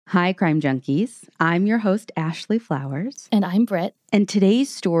Hi, Crime Junkies. I'm your host, Ashley Flowers. And I'm Britt. And today's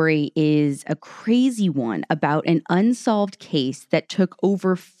story is a crazy one about an unsolved case that took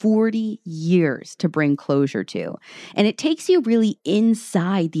over 40 years to bring closure to. And it takes you really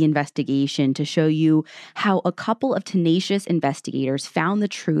inside the investigation to show you how a couple of tenacious investigators found the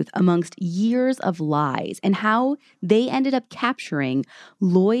truth amongst years of lies and how they ended up capturing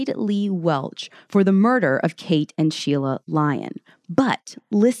Lloyd Lee Welch for the murder of Kate and Sheila Lyon. But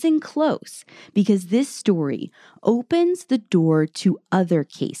listen close, because this story opens the door to other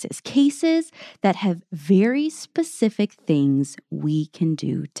cases that have very specific things we can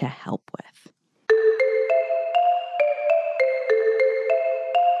do to help with.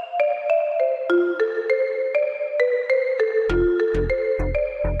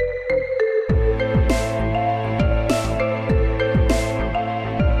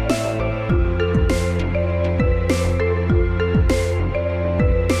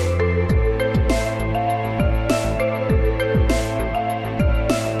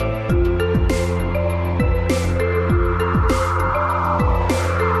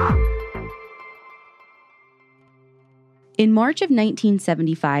 In March of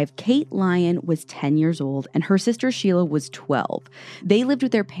 1975, Kate Lyon was 10 years old and her sister Sheila was 12. They lived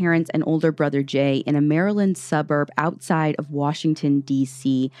with their parents and older brother Jay in a Maryland suburb outside of Washington,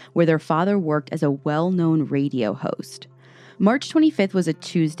 D.C., where their father worked as a well-known radio host. March 25th was a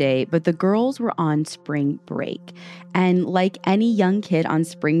Tuesday, but the girls were on spring break. And like any young kid on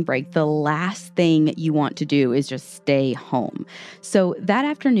spring break, the last thing you want to do is just stay home. So that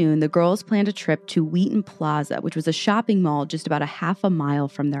afternoon, the girls planned a trip to Wheaton Plaza, which was a shopping mall just about a half a mile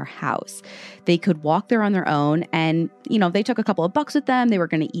from their house. They could walk there on their own, and, they took a couple of bucks with them. They were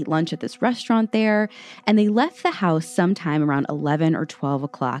going to eat lunch at this restaurant there, and they left the house sometime around 11 or 12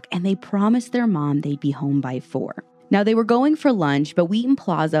 o'clock, and they promised their mom they'd be home by 4. Now, they were going for lunch, but Wheaton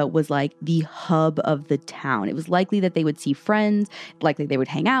Plaza was like the hub of the town. It was likely that they would see friends, likely they would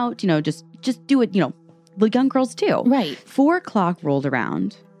hang out, just do it, the young girls too. Right. 4 o'clock rolled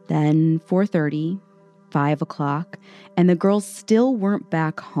around, then 4:30, 5 o'clock, and the girls still weren't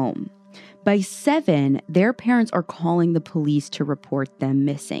back home. By 7, their parents are calling the police to report them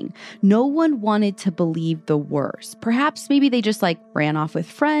missing. No one wanted to believe the worst. Perhaps maybe they just ran off with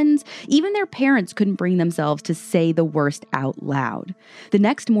friends. Even their parents couldn't bring themselves to say the worst out loud. The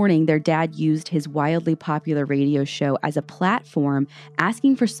next morning, their dad used his wildly popular radio show as a platform,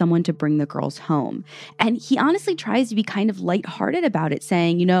 asking for someone to bring the girls home. And he honestly tries to be kind of lighthearted about it,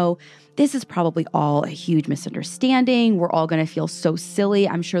 saying, this is probably all a huge misunderstanding. We're all going to feel so silly.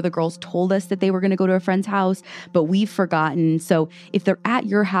 I'm sure the girls told us that they were going to go to a friend's house, but we've forgotten. So if they're at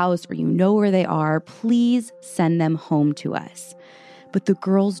your house or you know where they are, please send them home to us. But the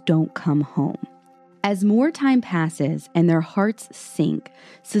girls don't come home. As more time passes and their hearts sink,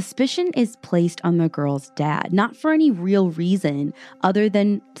 suspicion is placed on the girl's dad, not for any real reason other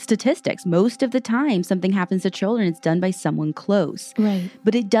than statistics. Most of the time, something happens to children, it's done by someone close. Right.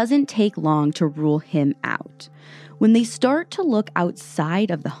 But it doesn't take long to rule him out. When they start to look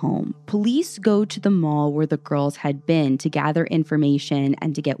outside of the home, police go to the mall where the girls had been to gather information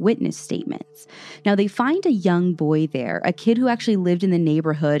and to get witness statements. Now, they find a young boy there, a kid who actually lived in the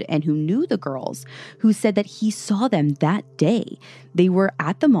neighborhood and who knew the girls, who said that he saw them that day. They were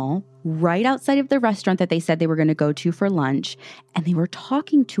at the mall, right outside of the restaurant that they said they were going to go to for lunch, and they were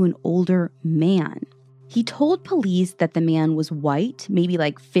talking to an older man. He told police that the man was white, maybe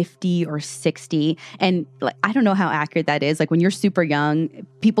 50 or 60. And I don't know how accurate that is. When you're super young,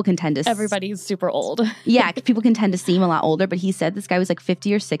 people can tend to... Everybody's super old. Yeah, people can tend to seem a lot older. But he said this guy was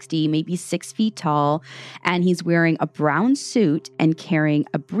 50 or 60, maybe 6 feet tall. And he's wearing a brown suit and carrying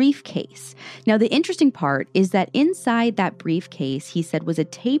a briefcase. Now, the interesting part is that inside that briefcase, he said, was a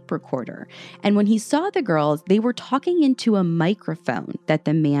tape recorder. And when he saw the girls, they were talking into a microphone that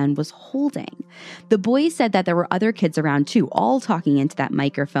the man was holding. The boy said that there were other kids around too, all talking into that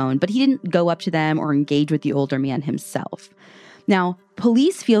microphone, but he didn't go up to them or engage with the older man himself. Now,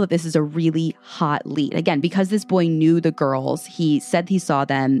 police feel that this is a really hot lead. Again, because this boy knew the girls, he said he saw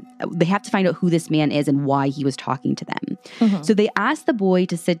them. They have to find out who this man is and why he was talking to them. Mm-hmm. So they asked the boy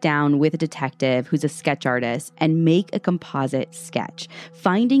to sit down with a detective who's a sketch artist and make a composite sketch.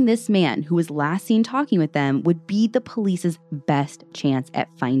 Finding this man who was last seen talking with them would be the police's best chance at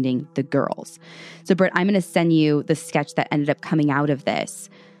finding the girls. So, Britt, I'm going to send you the sketch that ended up coming out of this.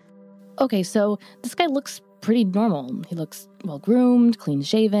 Okay, so this guy looks pretty normal. He looks well-groomed,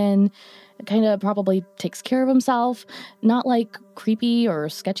 clean-shaven. kind of probably takes care of himself, not like creepy or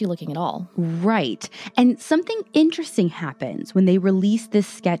sketchy looking at all. Right. And something interesting happens when they release this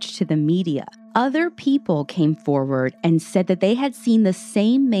sketch to the media. Other people came forward and said that they had seen the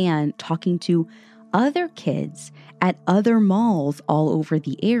same man talking to other kids at other malls all over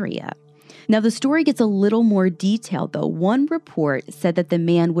the area. Now, the story gets a little more detailed, though. One report said that the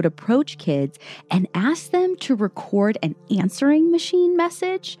man would approach kids and ask them to record an answering machine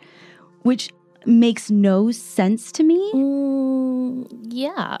message, which makes no sense to me.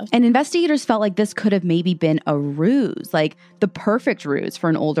 Yeah. And investigators felt like this could have maybe been a ruse, like the perfect ruse for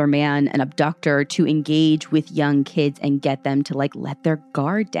an older man, an abductor, to engage with young kids and get them to let their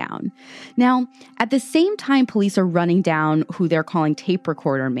guard down. Now, at the same time police are running down who they're calling tape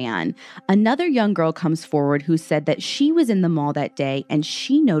recorder man, another young girl comes forward who said that she was in the mall that day and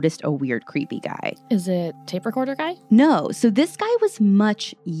she noticed a weird, creepy guy. Is it tape recorder guy? No. So this guy was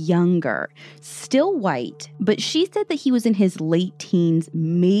much younger, still white, but she said that he was in his late teens,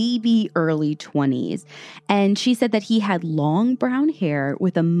 maybe early 20s. And she said that he had long brown hair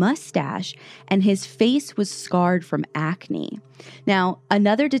with a mustache and his face was scarred from acne. Now,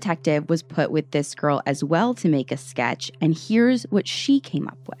 another detective was put with this girl as well to make a sketch, and here's what she came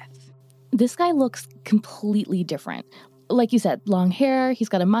up with. This guy looks completely different. Like you said, long hair, he's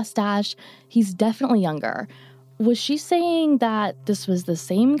got a mustache, he's definitely younger. Was she saying that this was the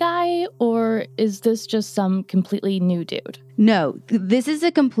same guy, or is this just some completely new dude? No, this is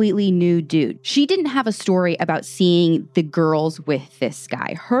a completely new dude. She didn't have a story about seeing the girls with this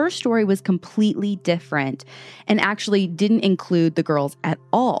guy. Her story was completely different and actually didn't include the girls at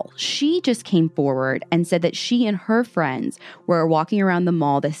all. She just came forward and said that she and her friends were walking around the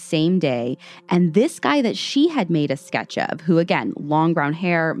mall the same day, and this guy that she had made a sketch of, who again, long brown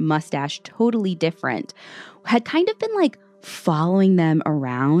hair, mustache, totally different, had kind of been following them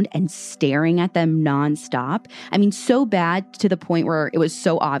around and staring at them nonstop. I mean, so bad to the point where it was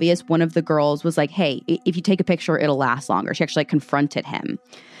so obvious. One of the girls was like, hey, if you take a picture, it'll last longer. She actually confronted him.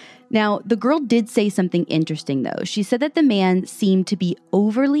 Now, the girl did say something interesting, though. She said that the man seemed to be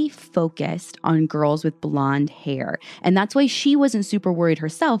overly focused on girls with blonde hair. And that's why she wasn't super worried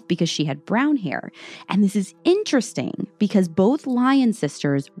herself, because she had brown hair. And this is interesting because both Lyon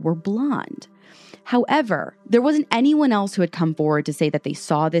sisters were blonde. However, there wasn't anyone else who had come forward to say that they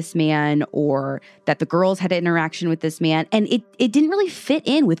saw this man or that the girls had an interaction with this man. And it didn't really fit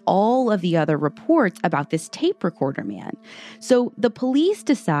in with all of the other reports about this tape recorder man. So the police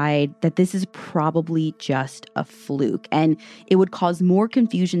decide that this is probably just a fluke, and it would cause more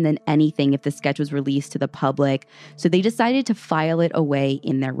confusion than anything if the sketch was released to the public. So they decided to file it away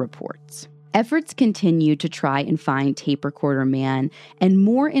in their reports. Efforts continued to try and find tape recorder man, and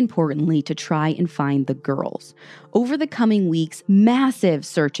more importantly, to try and find the girls. Over the coming weeks, massive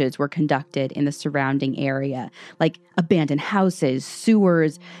searches were conducted in the surrounding area, like abandoned houses,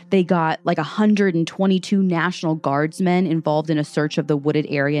 sewers. They got 122 National Guardsmen involved in a search of the wooded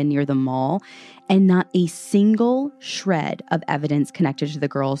area near the mall, and not a single shred of evidence connected to the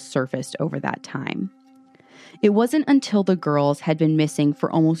girls surfaced over that time. It wasn't until the girls had been missing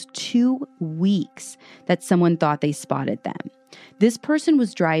for almost 2 weeks that someone thought they spotted them. This person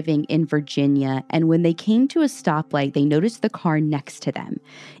was driving in Virginia, and when they came to a stoplight, they noticed the car next to them.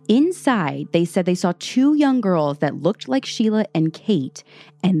 Inside, they said they saw 2 young girls that looked like Sheila and Kate,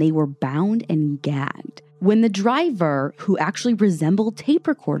 and they were bound and gagged. When the driver, who actually resembled tape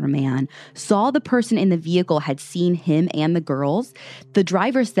recorder man, saw the person in the vehicle had seen him and the girls, the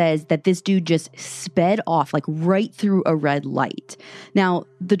driver says that this dude just sped off right through a red light. Now,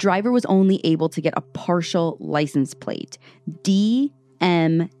 the driver was only able to get a partial license plate,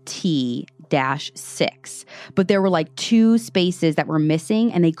 DMT-6, but there were 2 spaces that were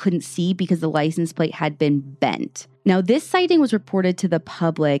missing and they couldn't see because the license plate had been bent. Now, this sighting was reported to the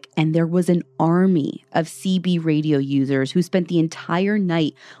public, and there was an army of CB radio users who spent the entire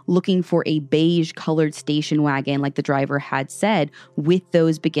night looking for a beige-colored station wagon, like the driver had said, with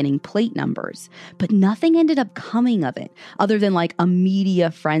those beginning plate numbers. But nothing ended up coming of it, other than a media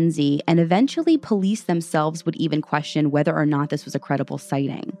frenzy, and eventually police themselves would even question whether or not this was a credible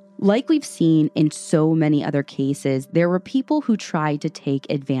sighting. Like we've seen in so many other cases, there were people who tried to take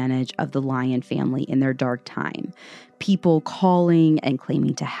advantage of the Lyon family in their dark time. People calling and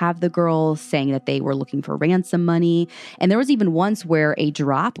claiming to have the girls, saying that they were looking for ransom money. And there was even once where a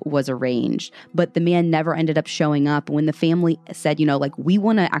drop was arranged, but the man never ended up showing up. When the family said, we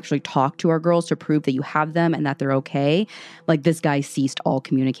want to actually talk to our girls to prove that you have them and that they're okay, this guy ceased all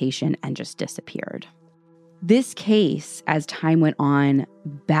communication and just disappeared. This case, as time went on,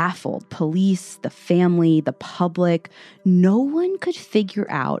 baffled police, the family, the public. No one could figure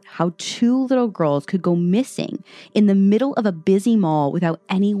out how two little girls could go missing in the middle of a busy mall without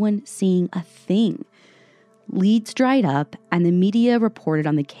anyone seeing a thing. Leads dried up, and the media reported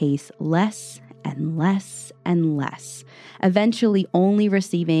on the case less and less and less, eventually only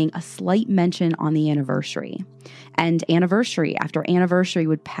receiving a slight mention on the anniversary. And anniversary after anniversary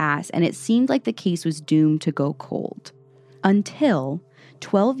would pass, and it seemed like the case was doomed to go cold. Until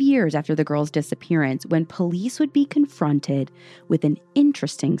 12 years after the girl's disappearance, when police would be confronted with an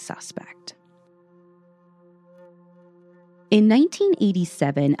interesting suspect. In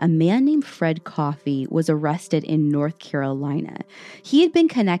 1987, a man named Fred Coffey was arrested in North Carolina. He had been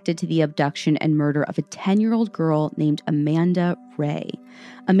connected to the abduction and murder of a 10-year-old girl named Amanda Ray.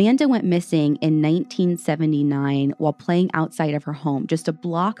 Amanda went missing in 1979 while playing outside of her home, just a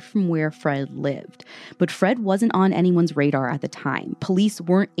block from where Fred lived. But Fred wasn't on anyone's radar at the time. Police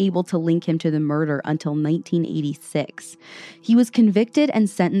weren't able to link him to the murder until 1986. He was convicted and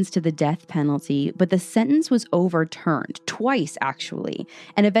sentenced to the death penalty, but the sentence was overturned, twice actually,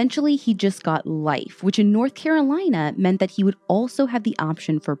 and eventually he just got life, which in North Carolina meant that he would also have the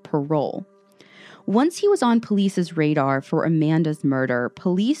option for parole. Once he was on police's radar for Amanda's murder,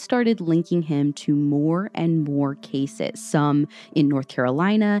 police started linking him to more and more cases, some in North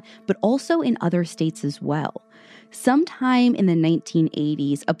Carolina, but also in other states as well. Sometime in the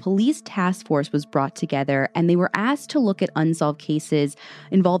 1980s, a police task force was brought together, and they were asked to look at unsolved cases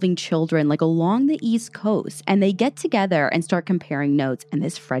involving children like along the East Coast, and they get together and start comparing notes, and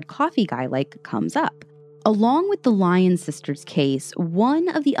this Fred Coffey guy comes up. Along with the Lyon sisters case, one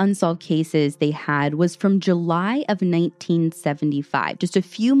of the unsolved cases they had was from July of 1975, just a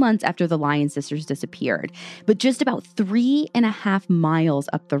few months after the Lyon sisters disappeared, but just about 3.5 miles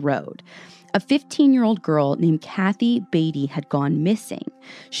up the road. A 15-year-old girl named Kathy Beatty had gone missing.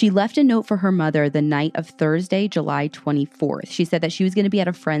 She left a note for her mother the night of Thursday, July 24th. She said that she was going to be at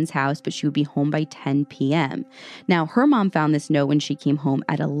a friend's house, but she would be home by 10 p.m. Now, her mom found this note when she came home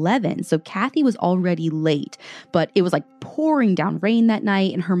at 11, so Kathy was already late, but it was pouring down rain that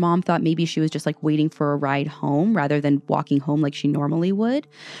night, and her mom thought maybe she was just waiting for a ride home rather than walking home like she normally would.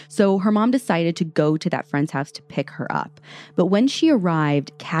 So her mom decided to go to that friend's house to pick her up. But when she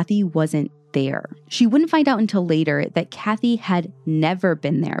arrived, Kathy wasn't there. She wouldn't find out until later that Kathy had never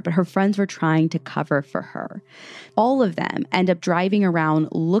been there, but her friends were trying to cover for her. All of them end up driving around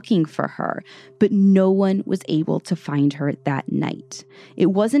looking for her, but no one was able to find her that night. It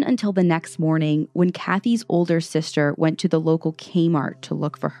wasn't until the next morning when Kathy's older sister went to the local Kmart to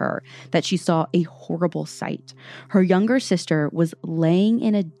look for her that she saw a horrible sight. Her younger sister was laying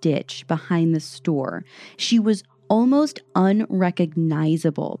in a ditch behind the store. She was almost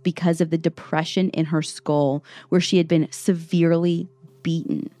unrecognizable because of the depression in her skull where she had been severely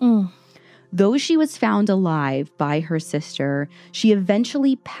beaten. Though she was found alive by her sister, she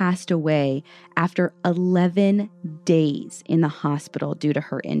eventually passed away after 11 days in the hospital due to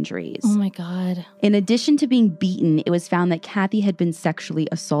her injuries. Oh my God. In addition to being beaten, it was found that Kathy had been sexually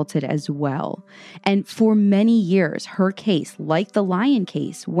assaulted as well. And for many years, her case, like the Lyon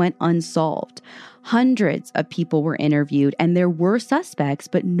case, went unsolved. Hundreds of people were interviewed, and there were suspects,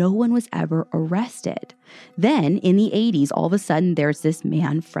 but no one was ever arrested. Then, in the 80s, all of a sudden, there's this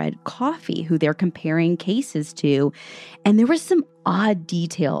man, Fred Coffey, who they're comparing cases to, and there were some odd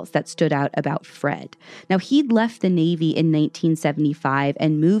details that stood out about Fred. Now, he'd left the Navy in 1975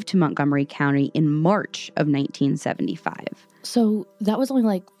 and moved to Montgomery County in March of 1975. So that was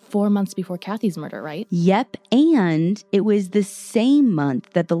only 4 months before Kathy's murder, right? Yep, and it was the same month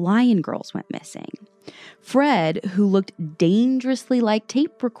that the Lyon girls went missing. Fred, who looked dangerously like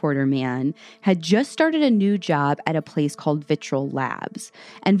Tape Recorder Man, had just started a new job at a place called Vitrol Labs.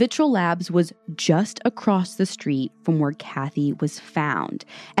 And Vitrol Labs was just across the street from where Kathy was found.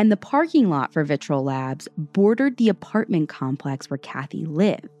 And the parking lot for Vitrol Labs bordered the apartment complex where Kathy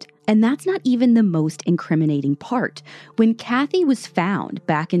lived. And that's not even the most incriminating part. When Kathy was found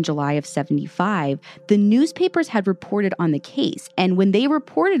back in July of 75, the newspapers had reported on the case. And when they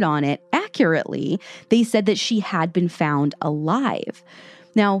reported on it accurately, they said that she had been found alive.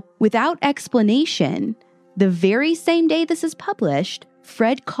 Now, without explanation, the very same day this is published,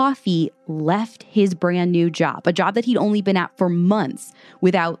 Fred Coffey left his brand new job, a job that he'd only been at for months,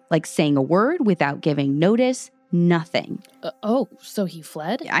 without saying a word, without giving notice. Nothing. So he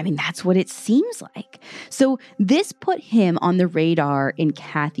fled? I mean, that's what it seems like. So this put him on the radar in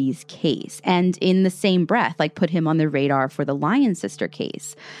Kathy's case, and in the same breath, put him on the radar for the Lyon sister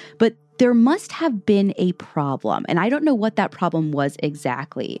case. But there must have been a problem, and I don't know what that problem was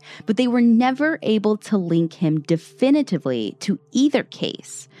exactly, but they were never able to link him definitively to either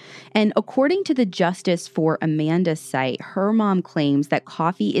case. And according to the Justice for Amanda site, her mom claims that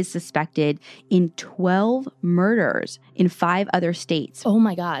Coffey is suspected in 12 murders in 5 other states. Oh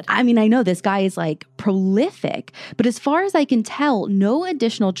my God. I mean, I know this guy is like prolific, but as far as I can tell, no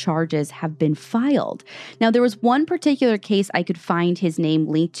additional charges have been filed. Now, there was one particular case I could find his name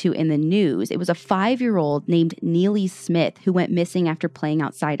linked to in the news. It was a 5-year-old named Neely Smith who went missing after playing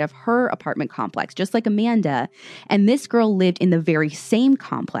outside of her apartment complex, just like Amanda. And this girl lived in the very same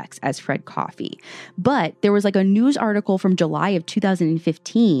complex as Fred Coffey. But there was like a news article from July of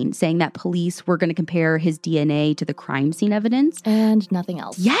 2015 saying that police were going to compare his DNA to the crime scene evidence. And nothing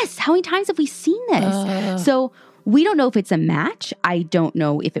else. Yes. How many times have we seen this? So we don't know if it's a match. I don't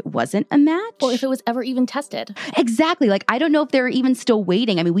know if it wasn't a match. Or if it was ever even tested. Exactly. Like, I don't know if they're even still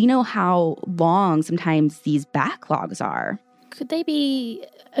waiting. I mean, we know how long sometimes these backlogs are. Could they be,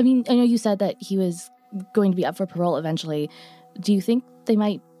 I mean, I know you said that he was going to be up for parole eventually. Do you think they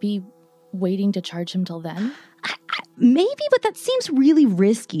might be waiting to charge him till then? Maybe, but that seems really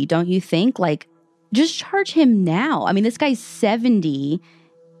risky, don't you think? Like, just charge him now. I mean, this guy's 70.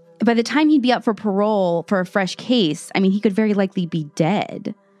 By the time he'd be up for parole for a fresh case, I mean, he could very likely be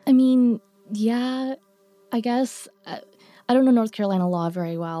dead. I mean, yeah, I guess. I don't know North Carolina law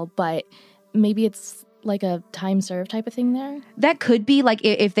very well, but maybe it's like a time served type of thing there. That could be like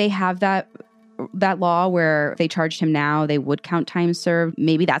if they have that law where if they charged him now, they would count time served.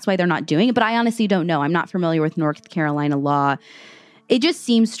 Maybe that's why they're not doing it. But I honestly don't know. I'm not familiar with North Carolina law. It just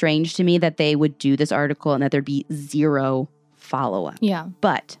seems strange to me that they would do this article and that there'd be zero follow-up. Yeah.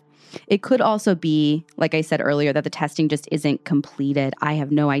 But it could also be, like I said earlier, that the testing just isn't completed. I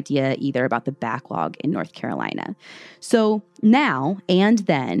have no idea either about the backlog in North Carolina. So now and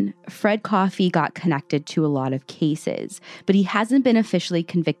then, Fred Coffey got connected to a lot of cases, but he hasn't been officially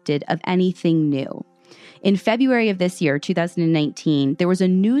convicted of anything new. In February of this year, 2019, there was a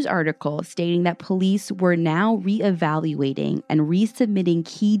news article stating that police were now reevaluating and resubmitting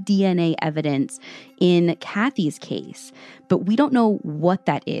key DNA evidence in Kathy's case. But we don't know what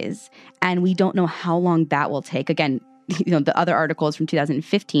that is, and we don't know how long that will take. Again, the other article is from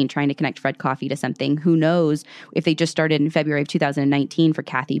 2015 trying to connect Fred Coffey to something. Who knows if they just started in February of 2019 for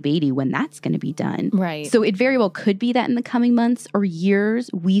Kathy Beatty, when that's going to be done. Right. So it very well could be that in the coming months or years,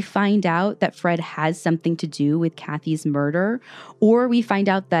 we find out that Fred has something to do with Kathy's murder, or we find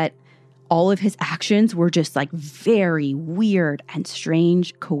out that all of his actions were just like very weird and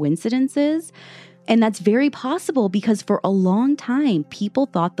strange coincidences. And that's very possible because for a long time, people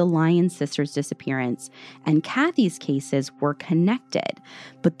thought the Lyon sisters' disappearance and Kathy's cases were connected.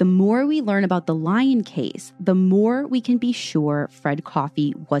 But the more we learn about the Lyon case, the more we can be sure Fred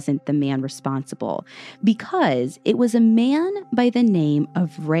Coffey wasn't the man responsible, because it was a man by the name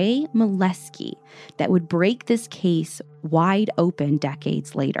of Ray Molesky that would break this case wide open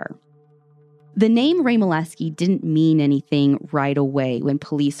decades later. The name Ray Molesky didn't mean anything right away when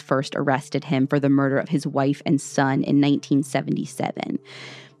police first arrested him for the murder of his wife and son in 1977.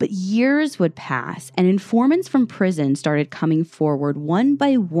 But years would pass, and informants from prison started coming forward one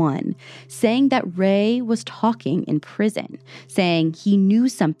by one, saying that Ray was talking in prison, saying he knew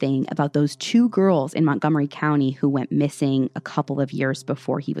something about those 2 girls in Montgomery County who went missing a couple of years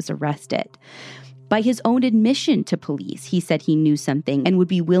before he was arrested. By his own admission to police, he said he knew something and would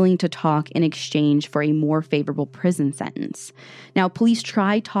be willing to talk in exchange for a more favorable prison sentence. Now, police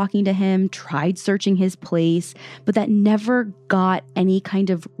tried talking to him, tried searching his place, but that never got any kind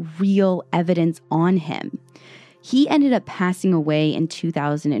of real evidence on him. He ended up passing away in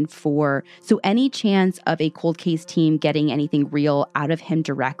 2004, so any chance of a cold case team getting anything real out of him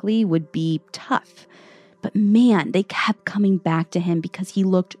directly would be tough. But man, they kept coming back to him because he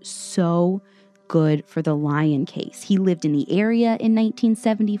looked so good for the Lyon case. He lived in the area in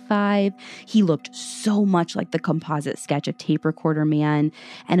 1975. He looked so much like the composite sketch of Tape Recorder Man.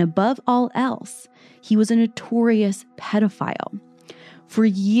 And above all else, he was a notorious pedophile. For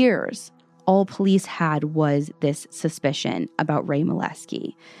years, all police had was this suspicion about Ray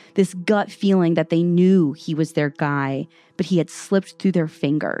Molesky, this gut feeling that they knew he was their guy, but he had slipped through their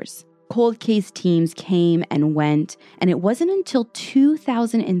fingers. Cold case teams came and went, and it wasn't until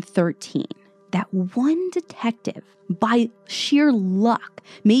 2013 that one detective, by sheer luck,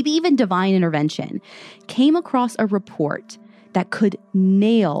 maybe even divine intervention, came across a report that could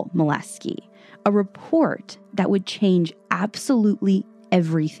nail Molesky, a report that would change absolutely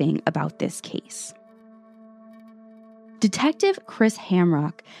everything about this case. Detective Chris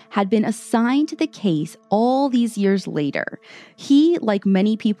Hamrock had been assigned to the case all these years later. He, like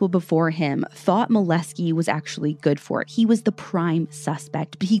many people before him, thought Molesky was actually good for it. He was the prime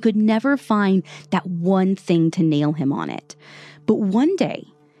suspect, but he could never find that one thing to nail him on it. But one day,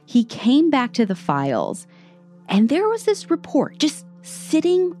 he came back to the files, and there was this report just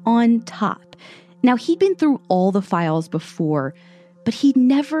sitting on top. Now, he'd been through all the files before, but he'd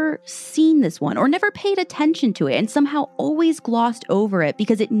never seen this one or never paid attention to it and somehow always glossed over it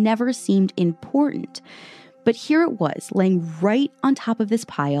because it never seemed important. But here it was, laying right on top of this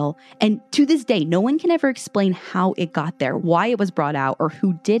pile. And to this day, no one can ever explain how it got there, why it was brought out, or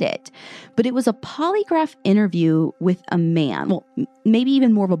who did it. But it was a polygraph interview with a man, well, maybe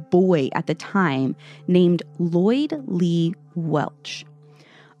even more of a boy at the time, named Lloyd Lee Welch.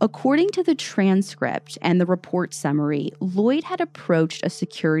 According to the transcript and the report summary, Lloyd had approached a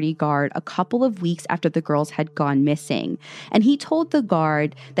security guard a couple of weeks after the girls had gone missing, and he told the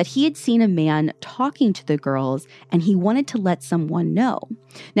guard that he had seen a man talking to the girls and he wanted to let someone know.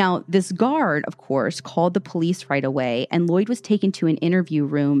 Now, this guard, of course, called the police right away, and Lloyd was taken to an interview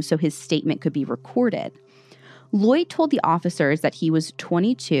room so his statement could be recorded. Lloyd told the officers that he was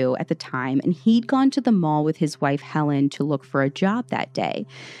 22 at the time and he'd gone to the mall with his wife Helen to look for a job that day.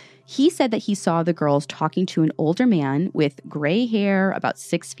 He said that he saw the girls talking to an older man with gray hair, about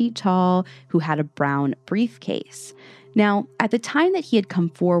 6 feet tall, who had a brown briefcase. Now, at the time that he had come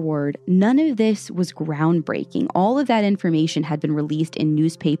forward, none of this was groundbreaking. All of that information had been released in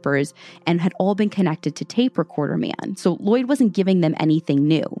newspapers and had all been connected to Tape Recorder Man, so Lloyd wasn't giving them anything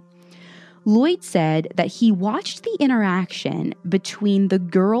new. Lloyd said that he watched the interaction between the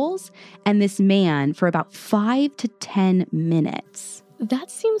girls and this man for about 5 to 10 minutes.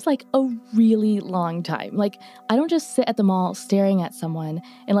 That seems like a really long time. Like, I don't just sit at the mall staring at someone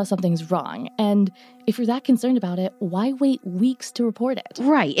unless something's wrong. And if you're that concerned about it, why wait weeks to report it?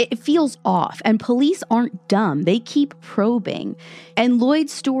 Right. It feels off. And police aren't dumb. They keep probing. And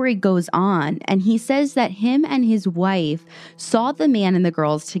Lloyd's story goes on. And he says that him and his wife saw the man and the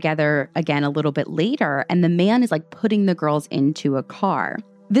girls together again a little bit later. And the man is like putting the girls into a car.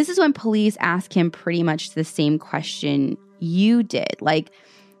 This is when police ask him pretty much the same question you did. Like,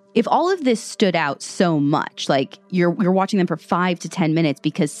 if all of this stood out so much, like you're watching them for 5 to 10 minutes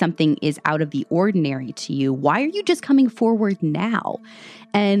because something is out of the ordinary to you, why are you just coming forward now?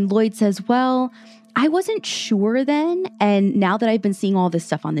 And Lloyd says, well, I wasn't sure then. And now that I've been seeing all this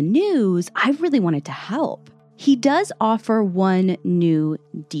stuff on the news, I really wanted to help. He does offer one new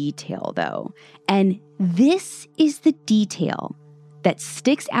detail, though. And this is the detail that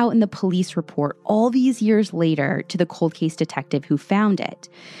sticks out in the police report all these years later to the cold case detective who found it.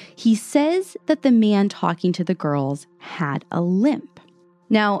 He says that the man talking to the girls had a limp.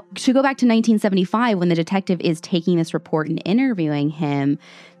 Now, to go back to 1975, when the detective is taking this report and interviewing him,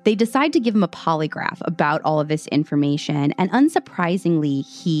 they decide to give him a polygraph about all of this information, and unsurprisingly,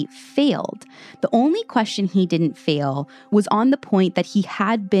 he failed. The only question he didn't fail was on the point that he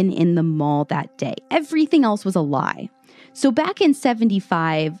had been in the mall that day. Everything else was a lie. So back in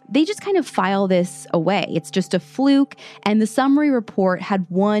 75, they just kind of file this away. It's just a fluke. And the summary report had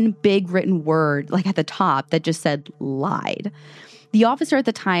one big written word, like at the top, that just said lied. The officer at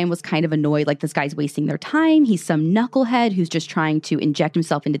the time was kind of annoyed, like this guy's wasting their time. He's some knucklehead who's just trying to inject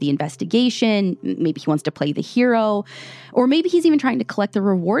himself into the investigation. Maybe he wants to play the hero. Or maybe he's even trying to collect the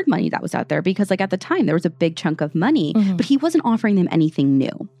reward money that was out there because like at the time there was a big chunk of money, but he wasn't offering them anything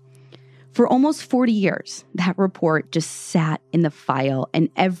new. For almost 40 years, that report just sat in the file, and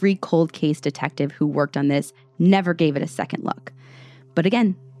every cold case detective who worked on this never gave it a second look. But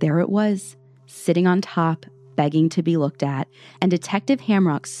again, there it was, sitting on top, begging to be looked at, and Detective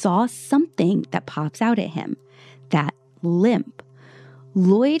Hamrock saw something that pops out at him, that limp.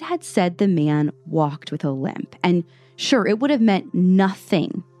 Lloyd had said the man walked with a limp, and sure, it would have meant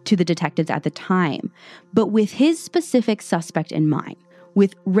nothing to the detectives at the time, but with his specific suspect in mind,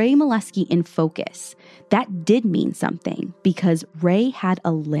 with Ray Molesky in focus, that did mean something because Ray had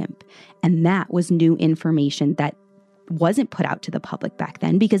a limp, and that was new information that wasn't put out to the public back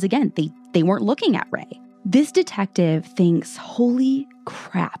then because, again, they weren't looking at Ray. This detective thinks, holy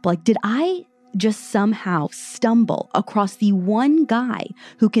crap, like, did I just somehow stumble across the one guy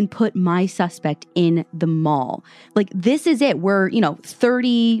who can put my suspect in the mall? Like, this is it. We're,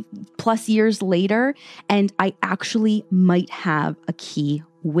 30 plus years later, and I actually might have a key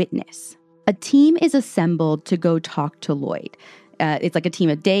witness. A team is assembled to go talk to Lloyd. It's like a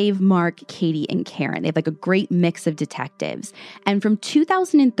team of Dave, Mark, Katie, and Karen. They have like a great mix of detectives. And from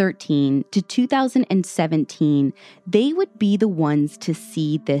 2013 to 2017, they would be the ones to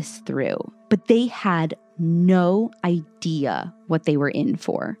see this through. But they had no idea what they were in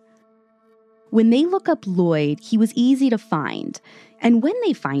for. When they look up Lloyd, he was easy to find. And when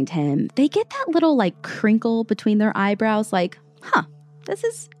they find him, they get that little crinkle between their eyebrows this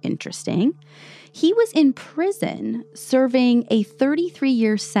is interesting. He was in prison serving a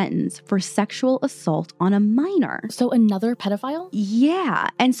 33-year sentence for sexual assault on a minor. So another pedophile? Yeah.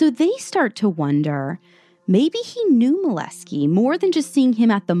 And so they start to wonder, maybe he knew Molesky more than just seeing him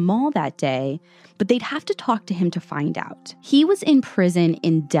at the mall that day, but they'd have to talk to him to find out. He was in prison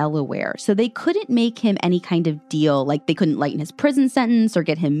in Delaware, so they couldn't make him any kind of deal, they couldn't lighten his prison sentence or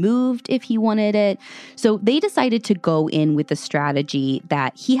get him moved if he wanted it. So they decided to go in with the strategy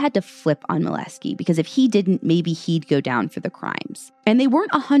that he had to flip on Molesky, because if he didn't, maybe he'd go down for the crimes. And they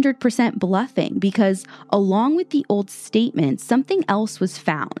weren't 100% bluffing, because along with the old statement, something else was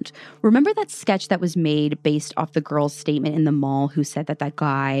found. Remember that sketch that was made based off the girl's statement in the mall who said that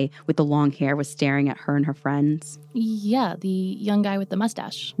guy with the long hair was staring at her and her friends? Yeah, the young guy with the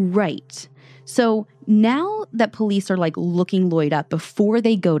mustache. Right. So now that police are looking Lloyd up before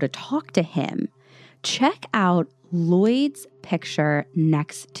they go to talk to him, check out Lloyd's picture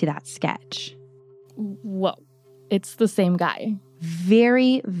next to that sketch. Whoa, it's the same guy.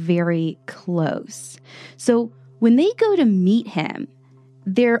 Very, very close. So when they go to meet him,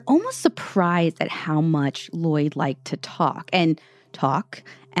 they're almost surprised at how much Lloyd liked to talk and talk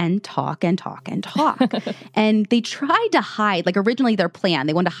and talk and talk and talk. And they tried to hide, originally their plan,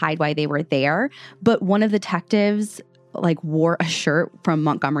 they wanted to hide why they were there. But one of the detectives wore a shirt from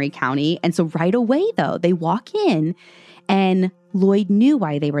Montgomery County. And so right away though, they walk in and Lloyd knew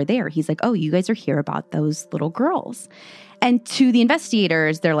why they were there. He's like, oh, you guys are here about those little girls. And to the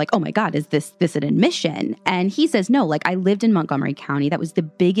investigators, they're like, oh my God, is this an admission? And he says, no, I lived in Montgomery County. That was the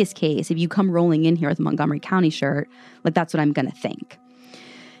biggest case. If you come rolling in here with a Montgomery County shirt, that's what I'm going to think.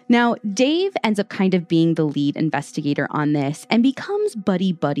 Now, Dave ends up kind of being the lead investigator on this and becomes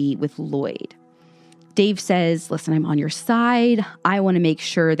buddy-buddy with Lloyd. Dave says, listen, I'm on your side. I want to make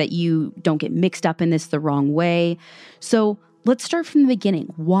sure that you don't get mixed up in this the wrong way. So let's start from the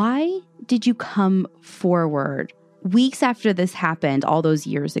beginning. Why did you come forward weeks after this happened all those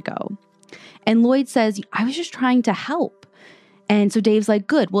years ago? And Lloyd says, I was just trying to help. And so Dave's like,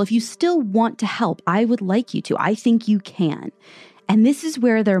 good. Well, if you still want to help, I would like you to. I think you can. And this is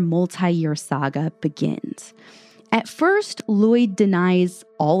where their multi-year saga begins. At first, Lloyd denies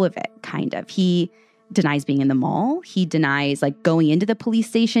all of it, kind of. He denies being in the mall. He denies going into the police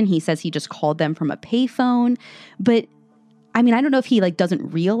station. He says he just called them from a payphone. But I don't know if he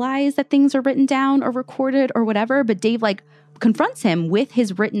doesn't realize that things are written down or recorded or whatever, but Dave confronts him with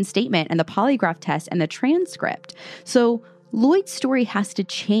his written statement and the polygraph test and the transcript. So Lloyd's story has to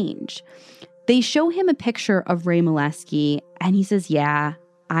change. They show him a picture of Ray Molesky and he says, yeah,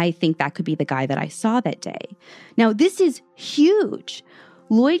 I think that could be the guy that I saw that day. Now, this is huge.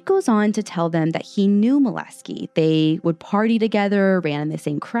 Lloyd goes on to tell them that he knew Molesky. They would party together, ran in the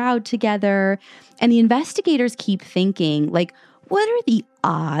same crowd together. And the investigators keep thinking, what are the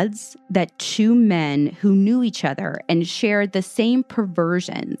odds that two men who knew each other and shared the same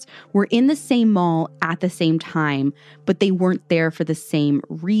perversions were in the same mall at the same time, but they weren't there for the same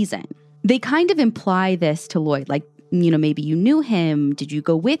reason? They kind of imply this to Lloyd, maybe you knew him, did you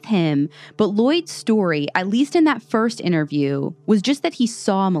go with him? But Lloyd's story, at least in that first interview, was just that he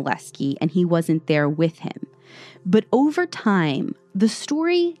saw Molesky and he wasn't there with him. But over time, the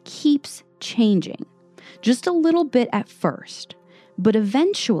story keeps changing, just a little bit at first. But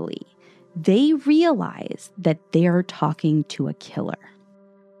eventually, they realize that they're talking to a killer.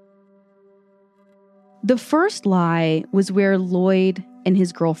 The first lie was where Lloyd and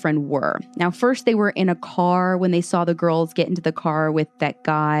his girlfriend were. Now, first they were in a car when they saw the girls get into the car with that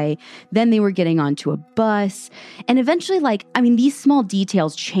guy. Then they were getting onto a bus. And eventually, these small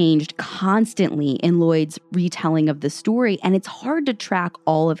details changed constantly in Lloyd's retelling of the story. And it's hard to track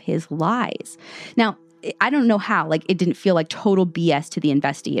all of his lies. Now, I don't know how, it didn't feel like total BS to the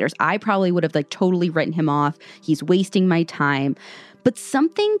investigators. I probably would have totally written him off. He's wasting my time. But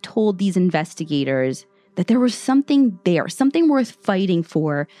something told these investigators that there was something there, something worth fighting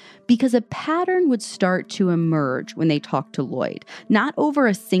for, because a pattern would start to emerge when they talked to Lloyd. Not over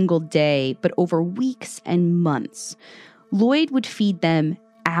a single day, but over weeks and months. Lloyd would feed them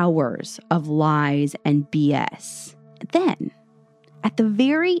hours of lies and BS. Then, at the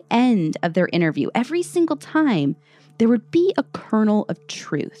very end of their interview, every single time, there would be a kernel of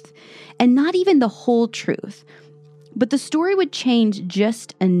truth. And not even the whole truth. But the story would change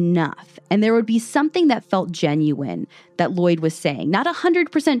just enough, and there would be something that felt genuine that Lloyd was saying. Not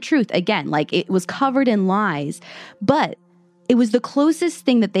 100% truth, again, it was covered in lies, but It was the closest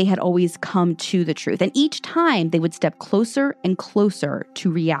thing that they had always come to the truth. And each time they would step closer and closer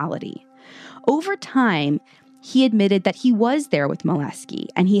to reality. Over time, he admitted that he was there with Molesky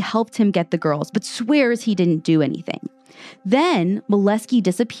and he helped him get the girls, but swears he didn't do anything. Then Molesky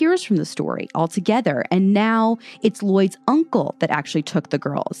disappears from the story altogether, and now it's Lloyd's uncle that actually took the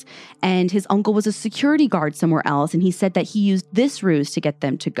girls. And his uncle was a security guard somewhere else, and he said that he used this ruse to get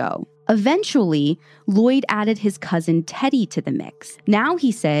them to go. Eventually, Lloyd added his cousin Teddy to the mix. Now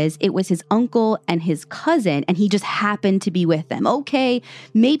he says it was his uncle and his cousin, and he just happened to be with them. Okay,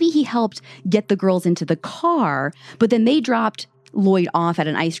 maybe he helped get the girls into the car, but then they dropped Lloyd off at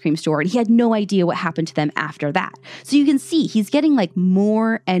an ice cream store, and he had no idea what happened to them after that. So you can see he's getting like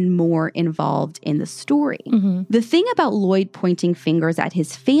more and more involved in the story. Mm-hmm. The thing about Lloyd pointing fingers at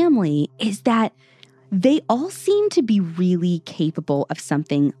his family is that they all seem to be really capable of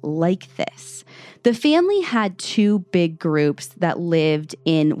something like this. The family had two big groups that lived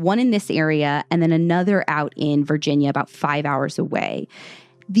one in this area and then another out in Virginia, about 5 hours away.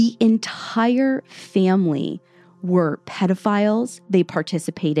 The entire family were pedophiles. They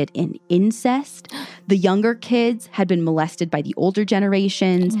participated in incest. The younger kids had been molested by the older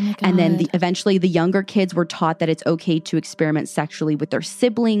generations. And then eventually the younger kids were taught that it's okay to experiment sexually with their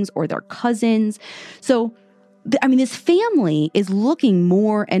siblings or their cousins. So, this family is looking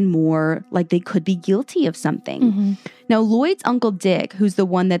more and more like they could be guilty of something. Mm-hmm. Now, Lloyd's Uncle Dick, who's the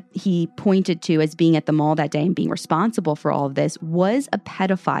one that he pointed to as being at the mall that day and being responsible for all of this, was a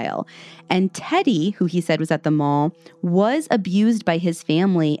pedophile. And Teddy, who he said was at the mall, was abused by his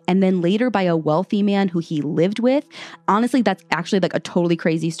family and then later by a wealthy man who he lived with. Honestly, that's actually like a totally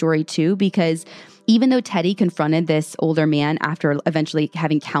crazy story too, because even though Teddy confronted this older man after eventually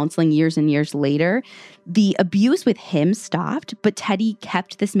having counseling years and years later, the abuse with him stopped, but Teddy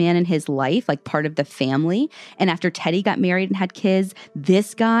kept this man in his life, like part of the family. And after Teddy got married and had kids,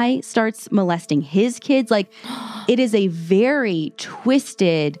 this guy starts molesting his kids. Like, it is a very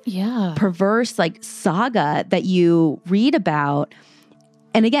twisted, perverse, like saga that you read about.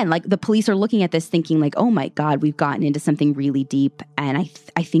 And again, like the police are looking at this thinking like, oh my God, we've gotten into something really deep. And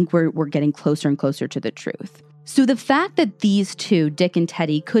I think we're getting closer and closer to the truth. So the fact that these two, Dick and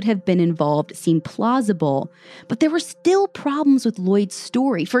Teddy, could have been involved seemed plausible, but there were still problems with Lloyd's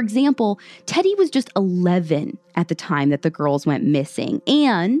story. For example, Teddy was just 11 at the time that the girls went missing,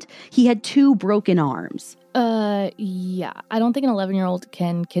 and he had 2 broken arms. Yeah. I don't think an 11-year-old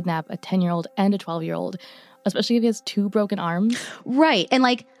can kidnap a 10-year-old and a 12-year-old, especially if he has 2 broken arms. Right. And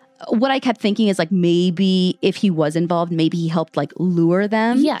like, what I kept thinking is like, maybe if he was involved, maybe he helped like lure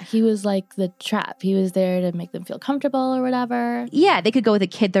them. Yeah, he was like the trap. He was there to make them feel comfortable or whatever. Yeah, they could go with a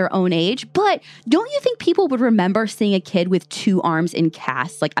kid their own age. But don't you think people would remember seeing a kid with 2 arms in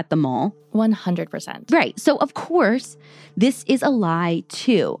casts like at the mall? 100%. Right. So of course, this is a lie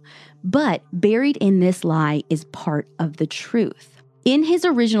too. But buried in this lie is part of the truth. In his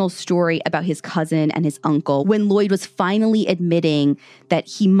original story about his cousin and his uncle, when Lloyd was finally admitting that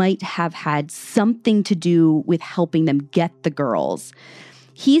he might have had something to do with helping them get the girls,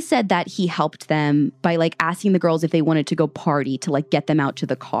 he said that he helped them by like asking the girls if they wanted to go party to like get them out to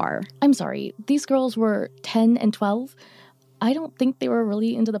the car. I'm sorry, these girls were 10 and 12. I don't think they were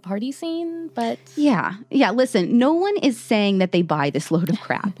really into the party scene, but... Yeah, listen, no one is saying that they buy this load of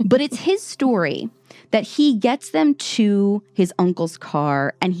crap, but it's his story that he gets them to his uncle's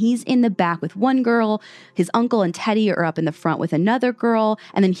car, and he's in the back with one girl, his uncle and Teddy are up in the front with another girl,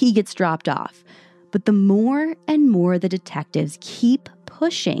 and then he gets dropped off. But the more and more the detectives keep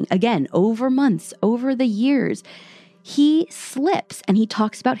pushing, again, over months, over the years, he slips and he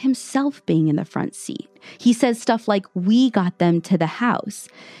talks about himself being in the front seat. He says stuff like, "We got them to the house."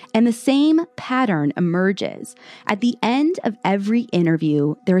 And the same pattern emerges. At the end of every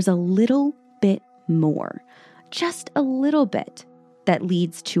interview, there's a little bit more, just a little bit, that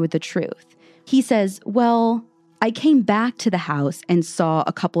leads to the truth. He says, "Well, I came back to the house and saw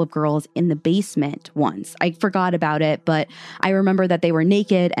a couple of girls in the basement once. I forgot about it, but I remember that they were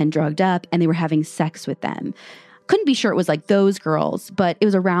naked and drugged up and they were having sex with them. Couldn't be sure it was like those girls, but it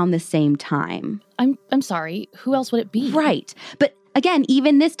was around the same time." I'm sorry. Who else would it be? Right. But again,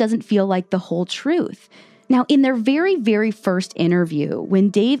 even this doesn't feel like the whole truth. Now, in their very, very first interview, when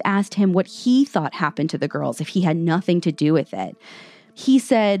Dave asked him what he thought happened to the girls, if he had nothing to do with it, he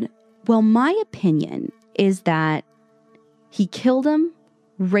said, "Well, my opinion is that he killed them,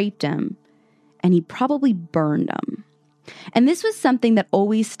 raped them, and he probably burned them." And this was something that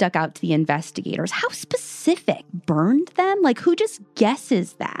always stuck out to the investigators. How specific? Burned them? Like, who just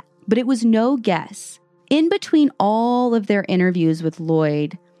guesses that? But it was no guess. In between all of their interviews with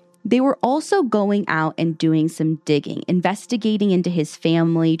Lloyd, They were also going out and doing some digging, investigating into his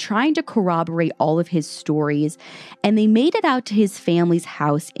family, trying to corroborate all of his stories. And they made it out to his family's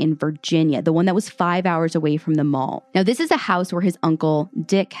house in Virginia, the one that was 5 hours away from the mall. Now, this is a house where his uncle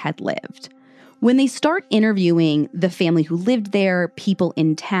Dick had lived. When they start interviewing the family who lived there, people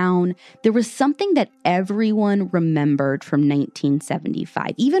in town, there was something that everyone remembered from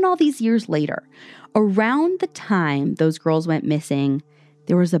 1975, even all these years later. Around the time those girls went missing,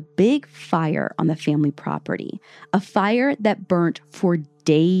 there was a big fire on the family property, a fire that burnt for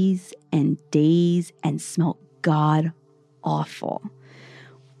days and smelled god-awful.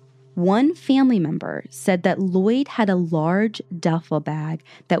 One family member said that Lloyd had a large duffel bag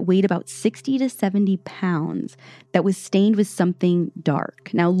that weighed about 60 to 70 pounds that was stained with something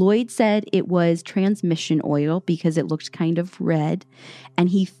dark. Now, Lloyd said it was transmission oil because it looked kind of red, and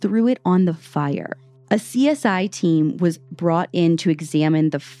he threw it on the fire. A CSI team was brought in to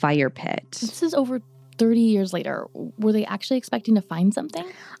examine the fire pit. This is over 30 years later. Were they actually expecting to find something?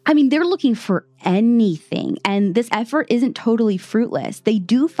 I mean, they're looking for anything, and this effort isn't totally fruitless. They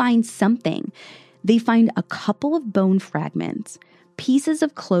do find something. They find a couple of bone fragments, pieces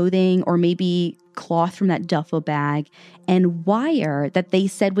of clothing, or maybe cloth from that duffel bag, and wire that they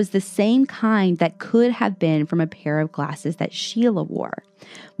said was the same kind that could have been from a pair of glasses that Sheila wore.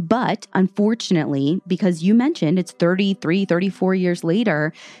 But unfortunately, because you mentioned it's 33, 34 years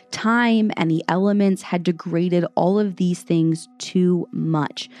later, time and the elements had degraded all of these things too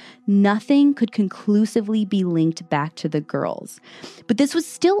much. Nothing could conclusively be linked back to the girls. But this was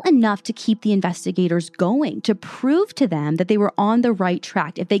still enough to keep the investigators going, to prove to them that they were on the right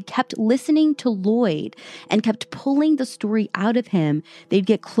track. If they kept listening to Lloyd and kept pulling the story out of him, they'd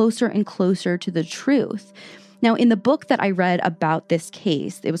get closer and closer to the truth. Now, in the book that I read about this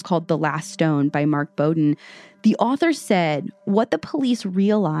case, it was called The Last Stone by Mark Bowden, the author said what the police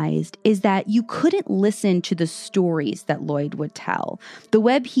realized is that you couldn't listen to the stories that Lloyd would tell. The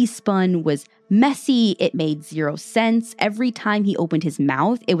web he spun was messy. It made zero sense. Every time he opened his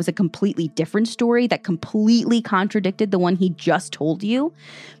mouth, it was a completely different story that completely contradicted the one he just told you.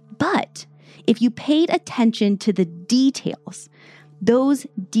 But if you paid attention to the details, those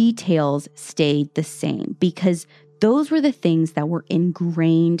details stayed the same because those were the things that were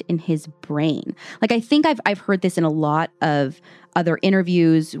ingrained in his brain. Like, I think I've heard this in a lot of other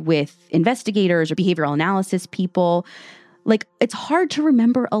interviews with investigators or behavioral analysis people. Like, it's hard to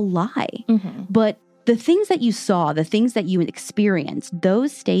remember a lie, but the things that you saw, the things that you experienced,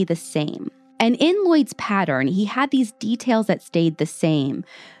 those stay the same. And in Lloyd's pattern, he had these details that stayed the same,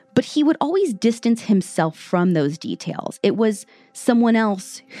 but he would always distance himself from those details. It was someone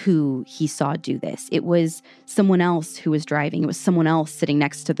else who he saw do this. It was someone else who was driving. It was someone else sitting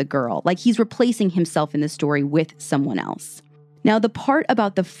next to the girl. Like, he's replacing himself in the story with someone else. Now, the part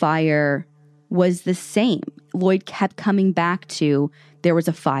about the fire was the same. Lloyd kept coming back to, there was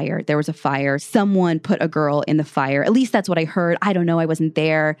a fire, someone put a girl in the fire. At least that's what I heard. I don't know, I wasn't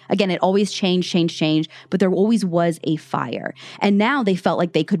there. Again, it always changed, but there always was a fire. And now they felt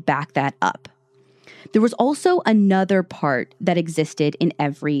like they could back that up. There was also another part that existed in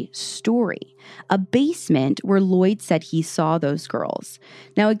every story, a basement where Lloyd said he saw those girls.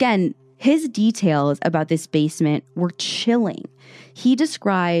 Now, again, his details about this basement were chilling. He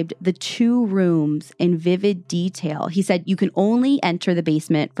described the 2 rooms in vivid detail. He said you can only enter the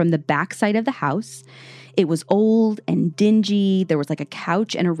basement from the back side of the house. It was old and dingy. There was like a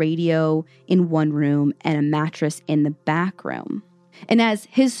couch and a radio in one room and a mattress in the back room. And as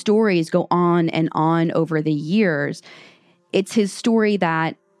his stories go on and on over the years, it's his story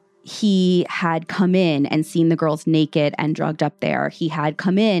that he had come in and seen the girls naked and drugged up there. He had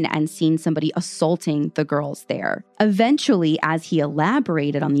come in and seen somebody assaulting the girls there. Eventually, as he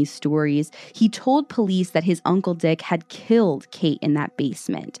elaborated on these stories, he told police that his Uncle Dick had killed Kate in that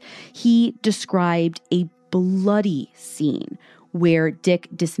basement. He described a bloody scene where Dick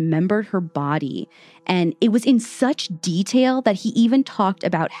dismembered her body. And it was in such detail that he even talked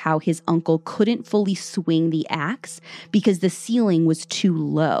about how his uncle couldn't fully swing the axe because the ceiling was too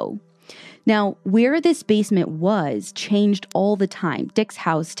low. Now, where this basement was changed all the time. Dick's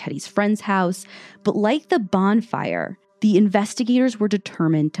house, Teddy's friend's house. But like the bonfire, the investigators were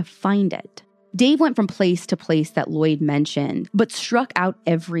determined to find it. Dave went from place to place that Lloyd mentioned, but struck out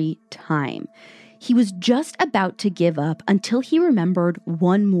every time. He was just about to give up until he remembered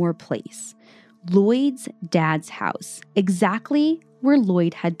one more place, Lloyd's dad's house, exactly where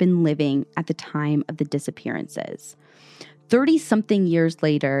Lloyd had been living at the time of the disappearances. 30-something years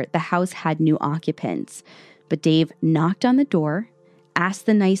later, the house had new occupants, but Dave knocked on the door, asked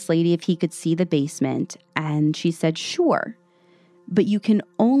the nice lady if he could see the basement, and she said, sure. but you can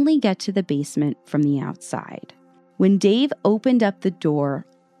only get to the basement from the outside. When Dave opened up the door,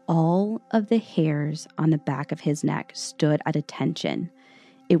 all of the hairs on the back of his neck stood at attention.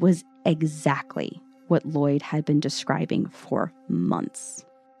 It was exactly what Lloyd had been describing for months.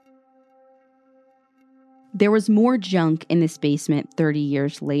 There was more junk in this basement 30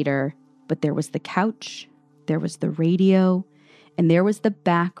 years later, but there was the couch, there was the radio, and there was the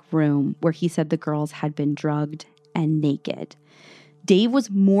back room where he said the girls had been drugged and naked. Dave was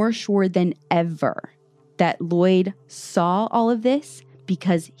more sure than ever that Lloyd saw all of this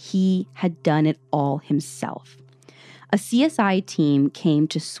because he had done it all himself. A CSI team came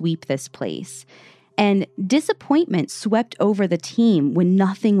to sweep this place, and disappointment swept over the team when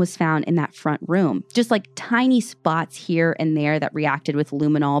nothing was found in that front room. Just like tiny spots here and there that reacted with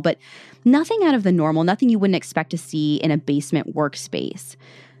luminol, but nothing out of the normal, nothing you wouldn't expect to see in a basement workspace.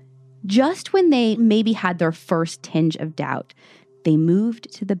 Just when they maybe had their first tinge of doubt, they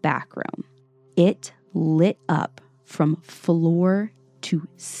moved to the back room. It lit up from floor to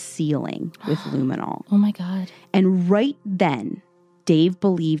ceiling with luminol. Oh my God. And right then, Dave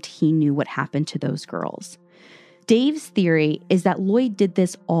believed he knew what happened to those girls. Dave's theory is that Lloyd did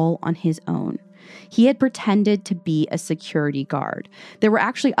this all on his own. He had pretended to be a security guard. There were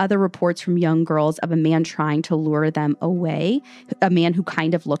actually other reports from young girls of a man trying to lure them away, a man who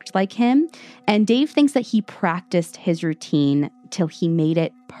kind of looked like him. And Dave thinks that he practiced his routine till he made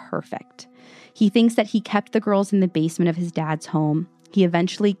it perfect. He thinks that he kept the girls in the basement of his dad's home. He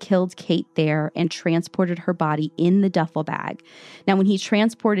eventually killed Kate there and transported her body in the duffel bag. Now, when he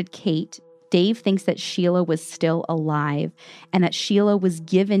transported Kate, Dave thinks that Sheila was still alive and that Sheila was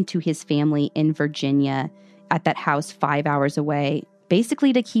given to his family in Virginia at that house 5 hours away,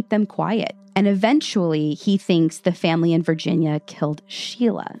 basically to keep them quiet. And eventually, he thinks the family in Virginia killed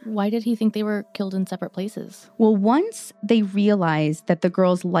Sheila. Why did he think they were killed in separate places? Well, once they realized that the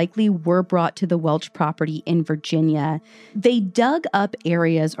girls likely were brought to the Welch property in Virginia, they dug up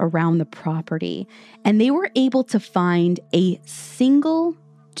areas around the property, and they were able to find a single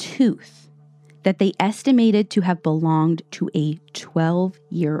tooth that they estimated to have belonged to a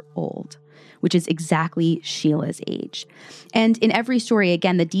 12-year-old, which is exactly Sheila's age. And in every story,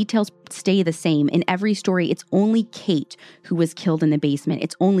 again, the details stay the same. In every story, it's only Kate who was killed in the basement.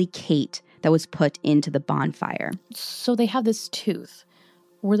 It's only Kate that was put into the bonfire. So they have this tooth.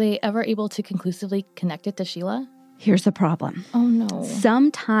 Were they ever able to conclusively connect it to Sheila? Here's the problem. Oh, no.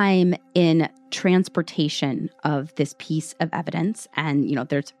 Sometime in transportation of this piece of evidence, and,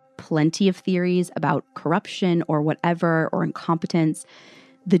 there's plenty of theories about corruption or whatever, or incompetence,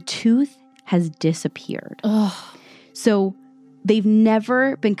 the tooth has disappeared. Ugh. So they've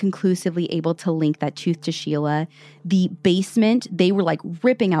never been conclusively able to link that tooth to Sheila. The basement, they were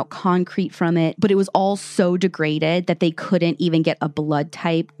ripping out concrete from it, but it was all so degraded that they couldn't even get a blood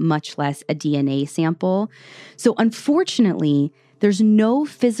type, much less a DNA sample. So unfortunately, there's no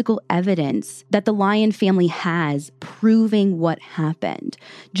physical evidence that the Lyon family has proving what happened.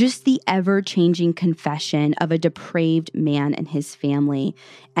 Just the ever-changing confession of a depraved man and his family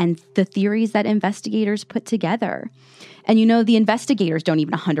and the theories that investigators put together. And the investigators don't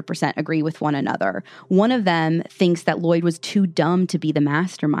even 100% agree with one another. One of them thinks that Lloyd was too dumb to be the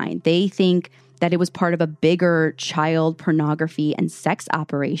mastermind. They think that it was part of a bigger child pornography and sex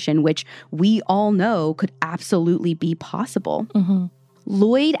operation, which we all know could absolutely be possible. Mm-hmm.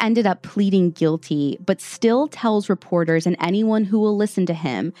 Lloyd ended up pleading guilty, but still tells reporters and anyone who will listen to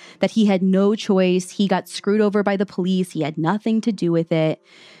him that he had no choice. He got screwed over by the police. He had nothing to do with it.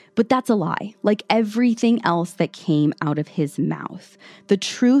 But that's a lie, like everything else that came out of his mouth. The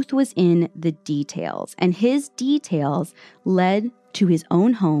truth was in the details, and his details led to his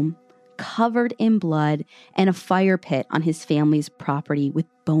own home, covered in blood, and a fire pit on his family's property with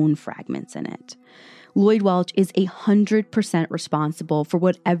bone fragments in it. Lloyd Welch is 100% responsible for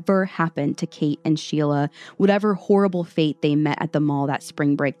whatever happened to Kate and Sheila, whatever horrible fate they met at the mall that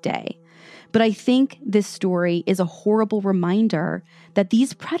spring break day. But I think this story is a horrible reminder that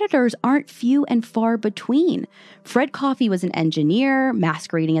these predators aren't few and far between. Fred Coffey was an engineer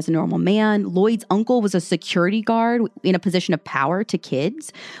masquerading as a normal man. Lloyd's uncle was a security guard in a position of power to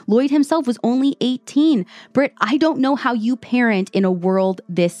kids. Lloyd himself was only 18. Britt, I don't know how you parent in a world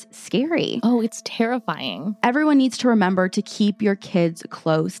this scary. Oh, it's terrifying. Everyone needs to remember to keep your kids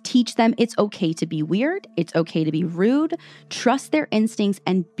close. Teach them it's okay to be weird. It's okay to be rude. Trust their instincts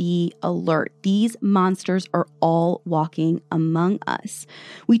and be alert. These monsters are all walking among us.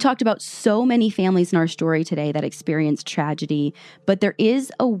 We talked about so many families in our story today that experienced tragedy, but there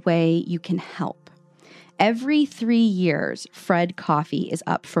is a way you can help. Every 3 years, Fred Coffey is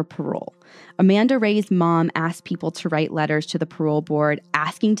up for parole. Amanda Ray's mom asked people to write letters to the parole board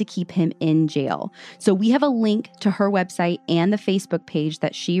asking to keep him in jail. So we have a link to her website and the Facebook page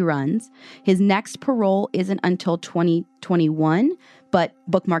that she runs. His next parole isn't until 2021, but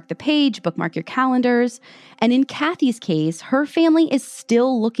bookmark the page, bookmark your calendars. And in Kathy's case, her family is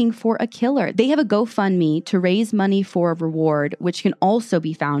still looking for a killer. They have a GoFundMe to raise money for a reward, which can also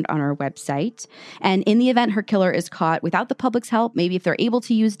be found on our website. And in the event her killer is caught without the public's help, maybe if they're able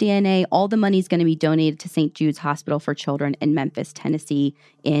to use DNA, all the money is going to be donated to St. Jude's Hospital for Children in Memphis, Tennessee,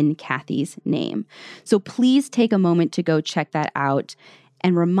 in Kathy's name. So please take a moment to go check that out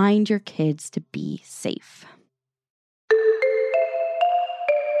and remind your kids to be safe.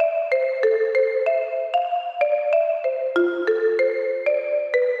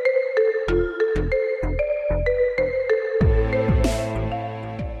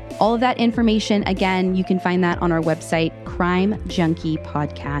 All of that information, again, you can find that on our website,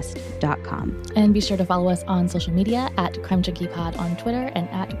 crimejunkiepodcast.com. And be sure to follow us on social media at CrimeJunkiePod on Twitter and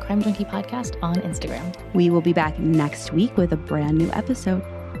at CrimeJunkiePodcast on Instagram. We will be back next week with a brand new episode.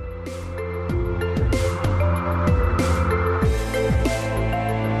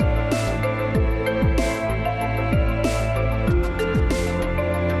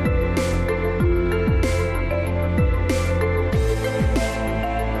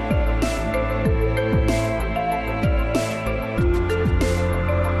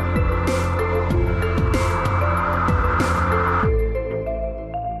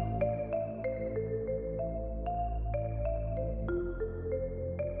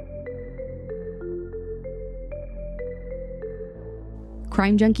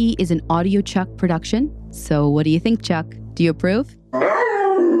 Crime Junkie is an Audio Chuck production. So what do you think, Chuck? Do you approve?